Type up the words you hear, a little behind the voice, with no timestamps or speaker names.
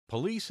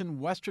Police in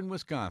western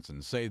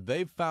Wisconsin say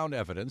they've found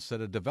evidence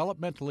that a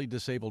developmentally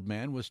disabled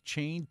man was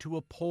chained to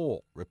a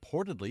pole,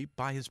 reportedly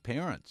by his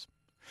parents.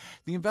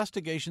 The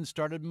investigation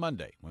started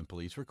Monday when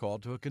police were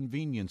called to a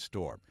convenience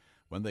store.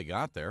 When they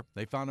got there,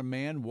 they found a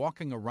man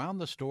walking around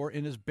the store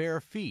in his bare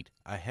feet,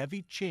 a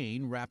heavy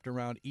chain wrapped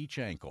around each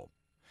ankle.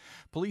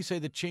 Police say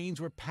the chains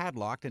were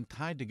padlocked and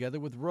tied together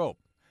with rope.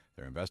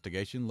 Their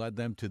investigation led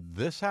them to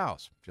this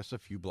house, just a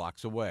few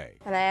blocks away.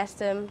 And I asked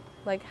him,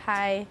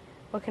 hi,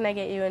 what can I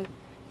get you? And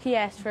he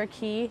asked for a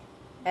key,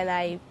 and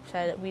I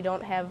said, I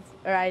don't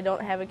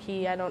have a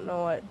key, I don't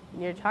know what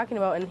you're talking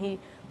about. And he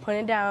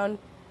pointed down,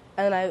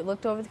 and I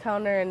looked over the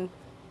counter and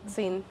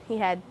seen he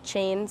had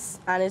chains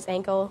on his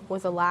ankle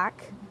with a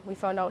lock. We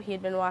found out he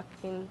had been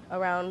walking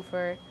around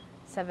for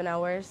 7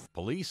 hours.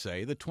 Police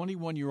say the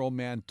 21-year-old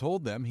man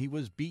told them he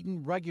was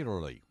beaten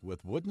regularly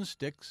with wooden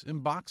sticks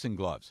and boxing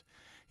gloves.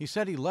 He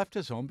said he left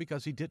his home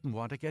because he didn't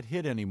want to get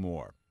hit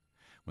anymore.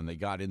 When they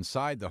got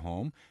inside the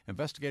home,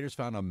 investigators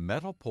found a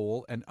metal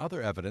pole and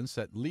other evidence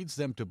that leads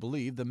them to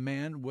believe the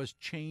man was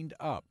chained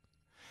up.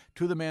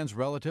 Two of the man's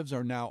relatives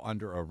are now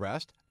under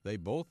arrest. They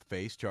both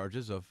face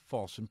charges of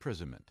false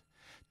imprisonment.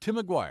 Tim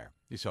McGuire,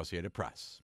 The Associated Press.